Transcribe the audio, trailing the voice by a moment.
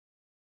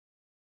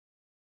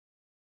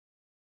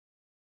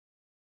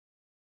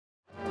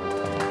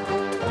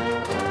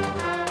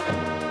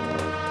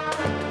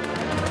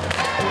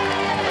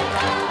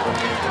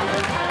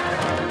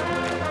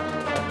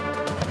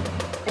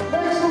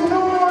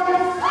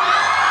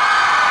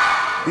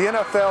The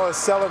NFL is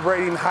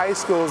celebrating high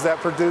schools that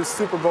produce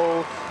Super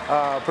Bowl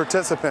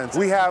participants.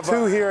 We have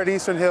two here at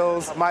Eastern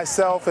Hills,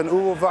 myself and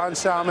Uwe von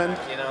Schamann.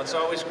 You know, it's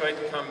always great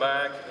to come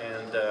back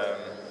and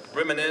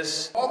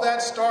reminisce. All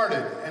that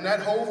started, and that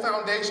whole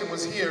foundation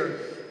was here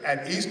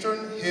at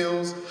Eastern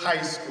Hills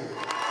High School.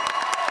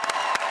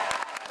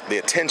 The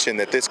attention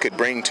that this could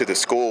bring to the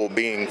school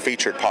being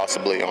featured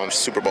possibly on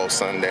Super Bowl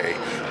Sunday,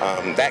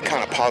 that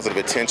kind of positive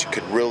attention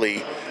could really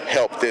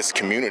help this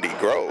community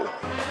grow.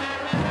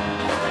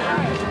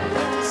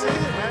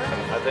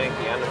 I think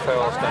the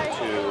NFL is going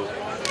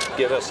to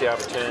give us the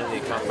opportunity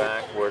to come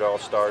back where it all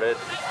started.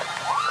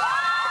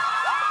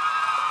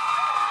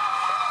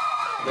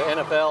 The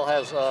NFL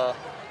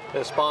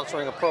is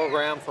sponsoring a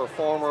program for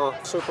former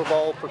Super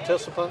Bowl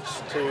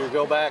participants to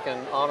go back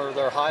and honor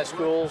their high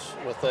schools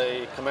with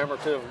a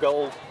commemorative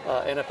gold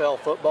NFL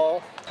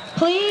football.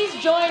 Please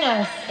join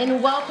us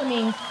in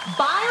welcoming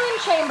Byron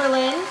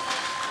Chamberlain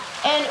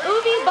and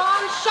Uwe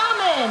von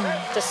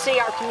Schamann. To see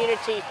our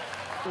community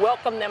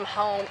welcome them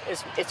home,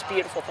 it's a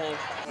beautiful thing.